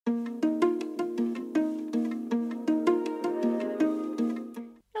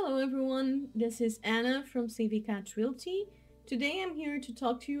this is Anna from Savvy Cat Realty. Today I'm here to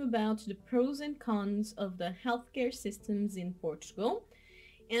talk to you about the pros and cons of the healthcare systems in Portugal.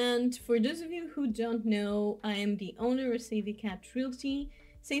 And for those of you who don't know, I am the owner of Savvy Cat Realty.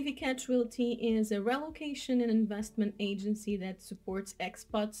 Savvy Cat Realty is a relocation and investment agency that supports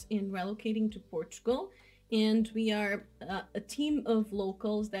expats in relocating to Portugal. And we are a team of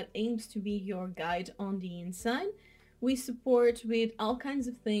locals that aims to be your guide on the inside. We support with all kinds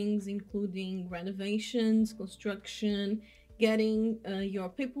of things, including renovations, construction, getting your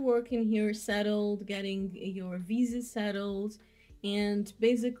paperwork in here settled, getting your visa settled, and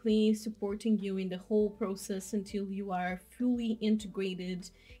basically supporting you in the whole process until you are fully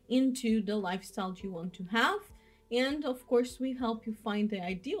integrated into the lifestyle you want to have. And of course, we help you find the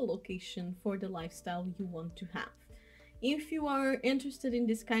ideal location for the lifestyle you want to have. If you are interested in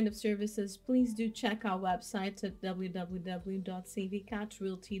this kind of services, please do check our website at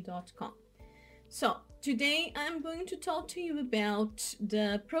www.savvycatrealty.com. So today I'm going to talk to you about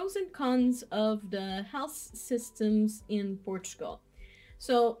the pros and cons of the health systems in Portugal.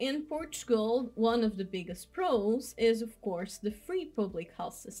 So in Portugal, one of the biggest pros is of course the free public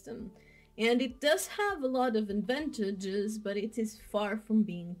health system. And it does have a lot of advantages, but it is far from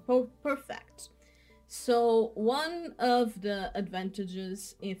being perfect. So one of the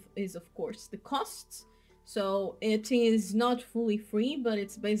advantages is of course the costs. So it is not fully free, but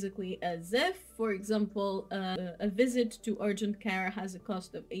it's basically as if, for example, a visit to urgent care has a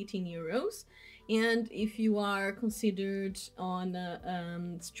cost of 18 euros. And if you are considered on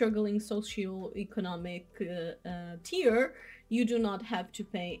a struggling socio-economic tier, you do not have to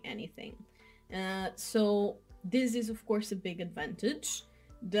pay anything. So this is of course a big advantage.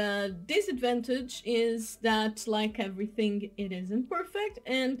 The disadvantage is that, like everything, it isn't perfect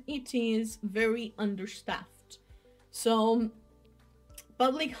and it is very understaffed. So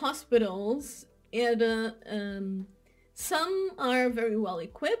public hospitals, some are very well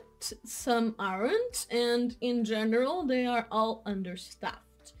equipped, some aren't, and in general they are all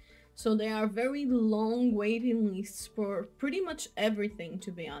understaffed. So there are very long waiting lists for pretty much everything,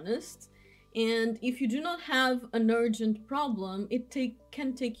 to be honest. And if you do not have an urgent problem, it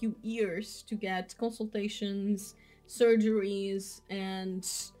can take you years to get consultations, surgeries, and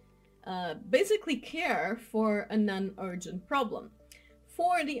basically care for a non-urgent problem.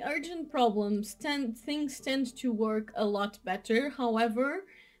 For the urgent problems, things tend to work a lot better. However,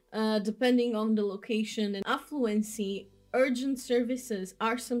 depending on the location and affluency, urgent services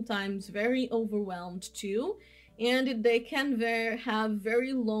are sometimes very overwhelmed too. And they can have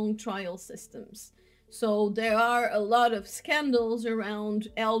very long trial systems. So there are a lot of scandals around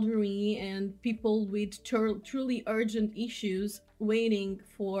elderly and people with truly urgent issues waiting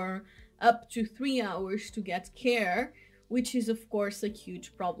for up to 3 hours to get care, which is of course a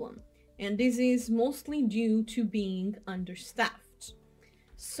huge problem. And this is mostly due to being understaffed.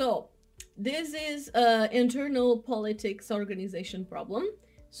 So this is an internal politics organization problem.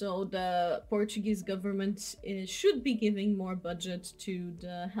 So the Portuguese government should be giving more budget to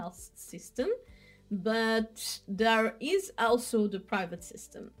the health system, but there is also the private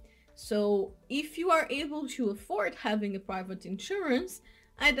system. So if you are able to afford having a private insurance,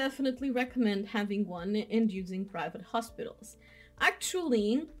 I definitely recommend having one and using private hospitals.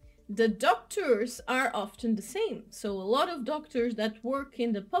 Actually, the doctors are often the same. So a lot of doctors that work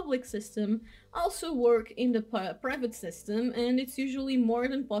in the public system also work in the private system, and it's usually more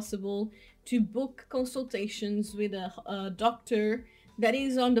than possible to book consultations with a doctor that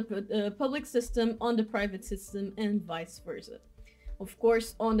is on the public system, on the private system, and vice versa. Of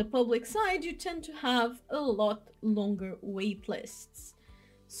course, on the public side, you tend to have a lot longer wait lists.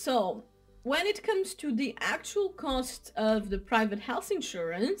 So when it comes to the actual cost of the private health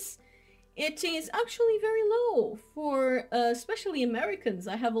insurance, it is actually very low for especially Americans.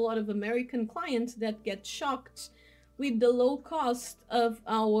 I have a lot of American clients that get shocked with the low cost of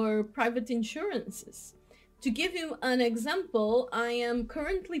our private insurances. To give you an example, I am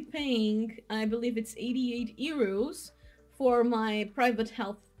currently paying, I believe it's 88 euros for my private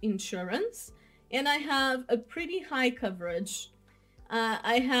health insurance, and I have a pretty high coverage.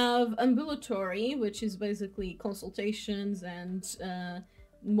 I have ambulatory, which is basically consultations and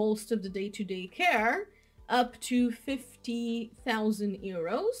most of the day-to-day care, up to 50,000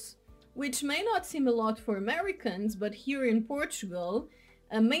 euros, which may not seem a lot for Americans, but here in Portugal,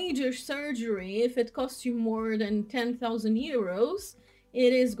 a major surgery, if it costs you more than 10,000 euros,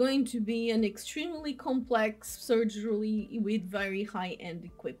 it is going to be an extremely complex surgery with very high-end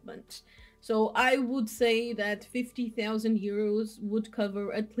equipment. So I would say that 50,000 euros would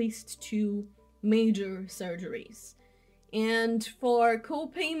cover at least 2 major surgeries. And for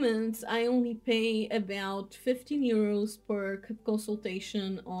co-payments, I only pay about 15 euros per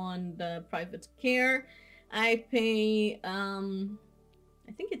consultation on the private care. I pay,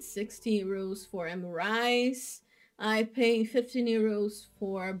 I think it's 60 euros for MRIs. I pay 15 euros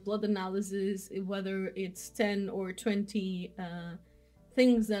for blood analysis, whether it's 10 or 20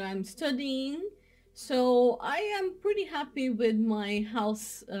 things that I'm studying. So I am pretty happy with my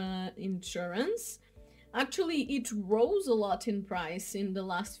house insurance. Actually, it rose a lot in price in the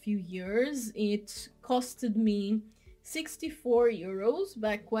last few years. It costed me 64 euros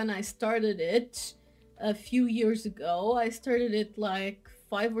back when I started it a few years ago. I started it like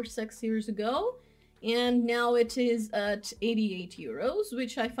 5 or 6 years ago, and now it is at 88 euros,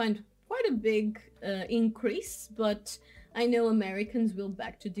 which I find quite a big increase, but I know Americans will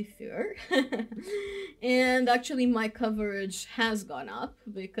beg to differ. And actually my coverage has gone up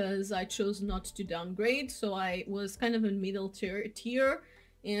because I chose not to downgrade, so I was kind of a middle tier,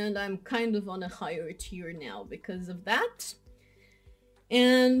 and I'm kind of on a higher tier now because of that.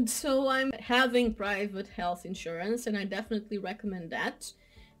 And so I'm having private health insurance, and I definitely recommend that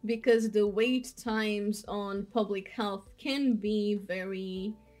because the wait times on public health can be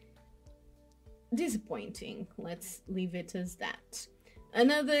very disappointing. Let's leave it as that.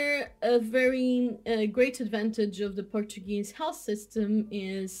 Another very great advantage of the Portuguese health system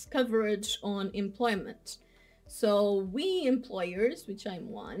is coverage on employment. So we employers, which I'm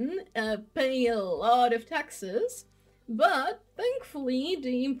one, pay a lot of taxes, but thankfully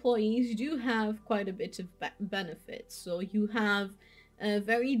the employees do have quite a bit of benefits. So you have a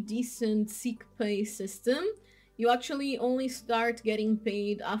very decent sick pay system. You actually only start getting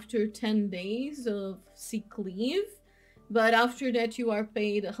paid after 10 days of sick leave, but after that you are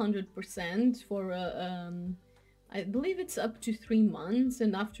paid 100% for I believe it's up to 3 months,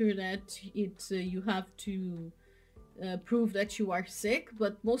 and after that it's you have to prove that you are sick,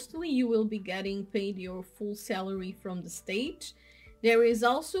 but mostly you will be getting paid your full salary from the state. There is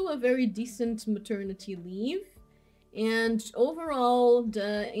also a very decent maternity leave, and overall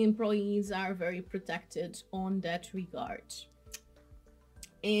the employees are very protected on that regard.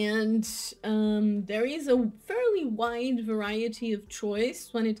 And there is a fairly wide variety of choice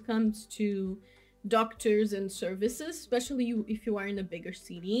when it comes to doctors and services, especially if you are in a bigger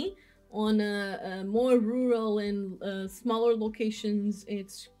city. On a more rural and smaller locations,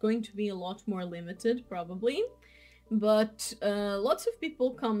 it's going to be a lot more limited probably. But lots of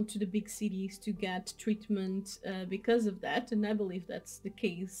people come to the big cities to get treatment because of that, and I believe that's the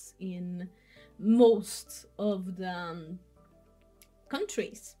case in most of the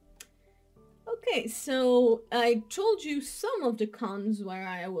countries. Okay, so I told you some of the cons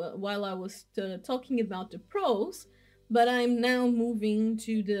while I was talking about the pros, but I'm now moving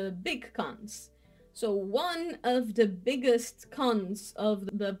to the big cons. So one of the biggest cons of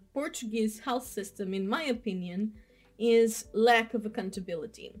the Portuguese health system, in my opinion, is lack of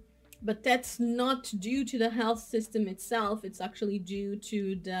accountability. But that's not due to the health system itself, it's actually due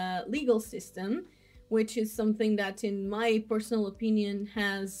to the legal system, which is something that, in my personal opinion,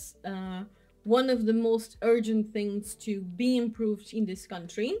 has one of the most urgent things to be improved in this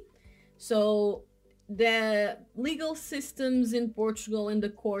country. So the legal systems in Portugal and the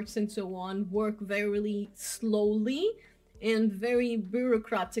courts and so on work very slowly and very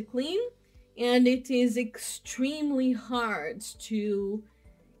bureaucratically, and it is extremely hard to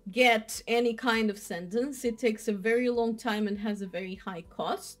get any kind of sentence. It takes a very long time and has a very high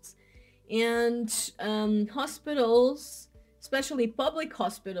cost. And hospitals, especially public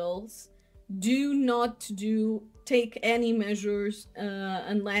hospitals, do not take any measures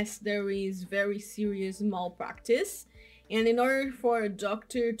unless there is very serious malpractice. And in order for a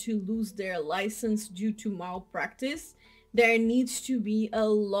doctor to lose their license due to malpractice, there needs to be a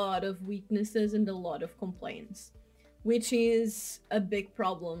lot of weaknesses and a lot of complaints, which is a big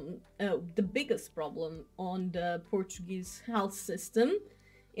problem, the biggest problem on the Portuguese health system.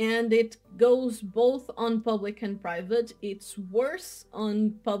 And it goes both on public and private. It's worse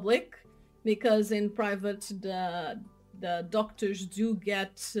on public because in private the doctors do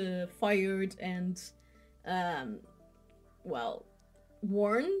get fired and well,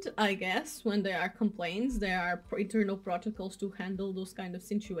 warned, I guess, when there are complaints. There are internal protocols to handle those kind of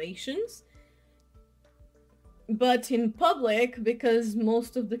situations. But in public, because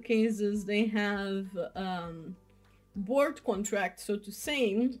most of the cases they have board contracts, so to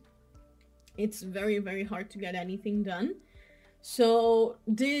say, it's very hard to get anything done. So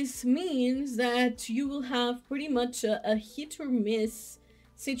this means that you will have pretty much a hit or miss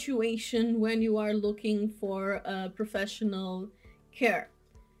situation when you are looking for professional care.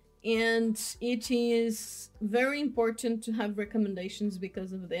 And it is very important to have recommendations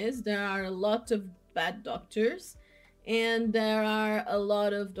because of this. There are a lot of bad doctors, and there are a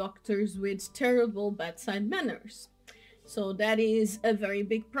lot of doctors with terrible bedside manners. So that is a very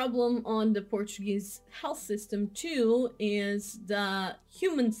big problem on the Portuguese health system too, is the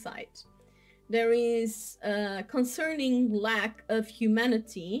human side. There is a concerning lack of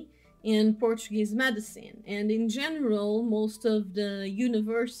humanity in Portuguese medicine, and in general, most of the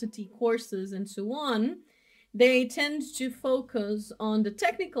university courses and so on, they tend to focus on the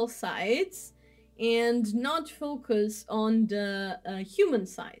technical sides and not focus on the human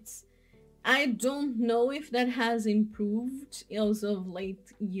sides. I don't know if that has improved as of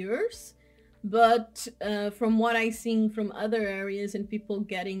late years, but from what I've seen from other areas and people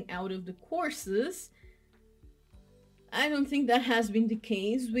getting out of the courses, I don't think that has been the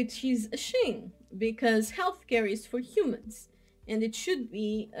case, which is a shame, because healthcare is for humans, and it should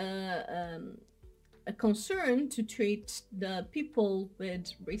be a concern to treat the people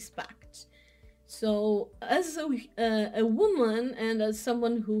with respect. So as a woman and as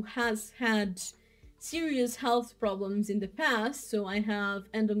someone who has had serious health problems in the past, so I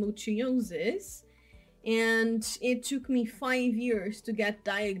have endometriosis, and it took me 5 years to get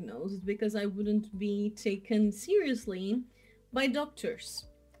diagnosed because I wouldn't be taken seriously by doctors.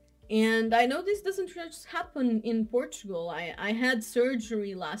 And I know this doesn't just happen in Portugal. I had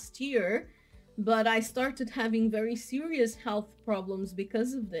surgery last year, but I started having very serious health problems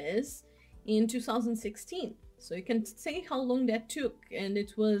because of this in 2016. So you can say how long that took, and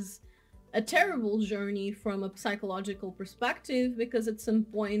it was a terrible journey from a psychological perspective, because at some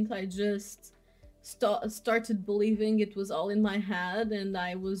point I just started believing it was all in my head and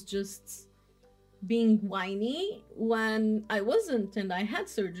I was just being whiny when I wasn't, and I had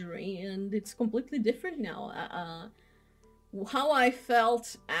surgery, and it's completely different now. How I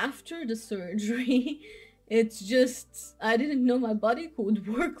felt after the surgery, it's just, I didn't know my body could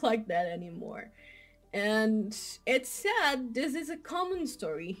work like that anymore. And it's sad, this is a common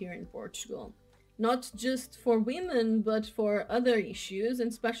story here in Portugal. Not just for women, but for other issues,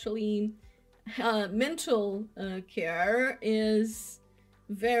 and especially mental care is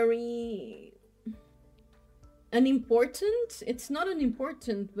very unimportant. It's not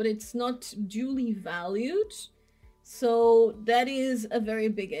unimportant, but it's not duly valued. So that is a very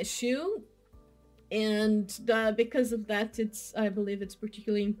big issue. And because of that, I believe it's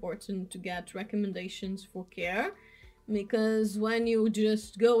particularly important to get recommendations for care, because when you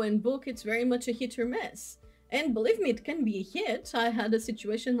just go and book, it's very much a hit or miss. And believe me, it can be a hit. I had a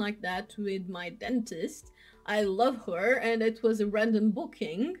situation like that with my dentist. I love her, and it was a random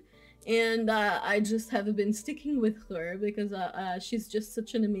booking. And I just have been sticking with her because she's just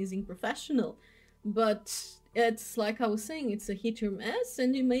such an amazing professional. But it's like I was saying, it's a hit or miss,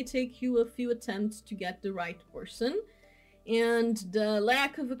 and it may take you a few attempts to get the right person. And the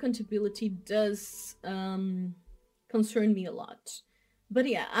lack of accountability does concern me a lot. But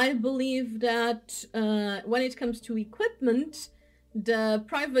yeah, I believe that when it comes to equipment, the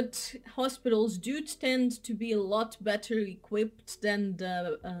private hospitals do tend to be a lot better equipped than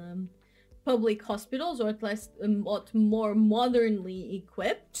the public hospitals, or at least a lot more modernly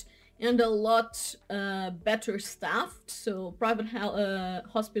equipped and a lot better staffed. So private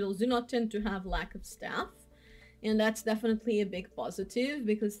hospitals do not tend to have lack of staff. And that's definitely a big positive,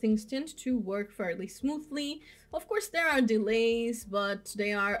 because things tend to work fairly smoothly. Of course, there are delays, but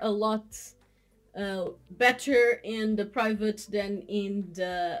they are a lot better in the private than in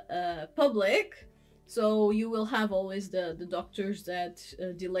the public. So you will have always the doctors that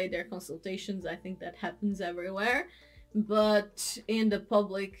delay their consultations. I think that happens everywhere. But in the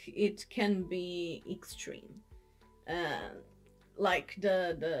public, it can be extreme. Like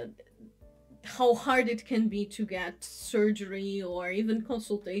how hard it can be to get surgery or even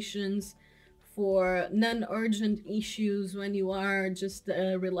consultations for non-urgent issues when you are just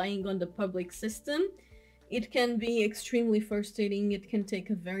relying on the public system. It can be extremely frustrating. It can take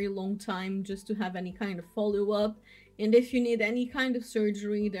a very long time just to have any kind of follow-up. And if you need any kind of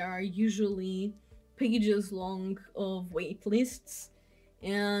surgery, there are usually pages long of wait lists.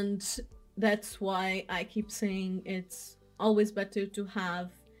 And that's why I keep saying it's always better to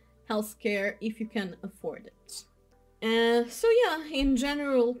have healthcare if you can afford it. So yeah, in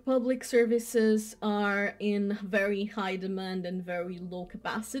general, public services are in very high demand and very low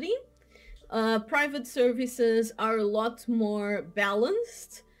capacity. Private services are a lot more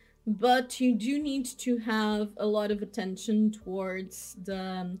balanced, but you do need to have a lot of attention towards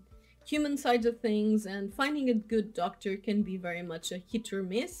the human side of things, and finding a good doctor can be very much a hit or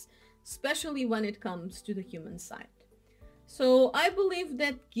miss, especially when it comes to the human side. So I believe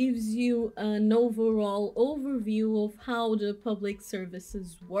that gives you an overall overview of how the public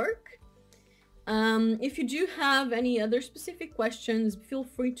services work. If you do have any other specific questions, feel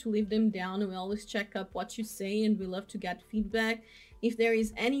free to leave them down. We always check up what you say and we love to get feedback. If there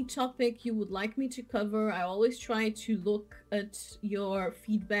is any topic you would like me to cover, I always try to look at your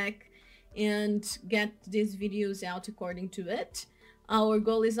feedback and get these videos out according to it. Our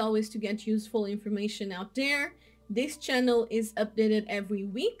goal is always to get useful information out there. This channel is updated every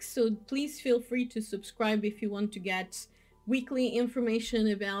week, so please feel free to subscribe if you want to get weekly information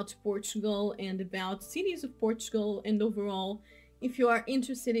about Portugal and about cities of Portugal. And overall, if you are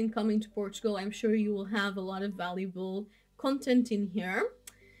interested in coming to Portugal, I'm sure you will have a lot of valuable content in here.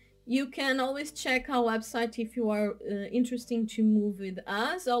 You can always check our website if you are interested to move with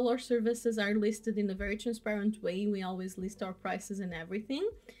us. All our services are listed in a very transparent way. We always list our prices and everything.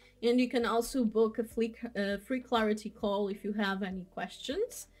 And you can also book a free clarity call if you have any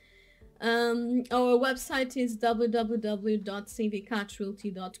questions. Our website is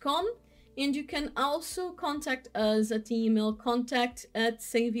www.savvycatrealty.com, and you can also contact us at the email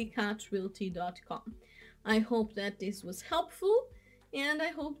contact@savvycatrealty.com. I hope that this was helpful, and I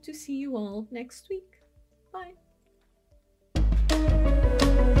hope to see you all next week. Bye.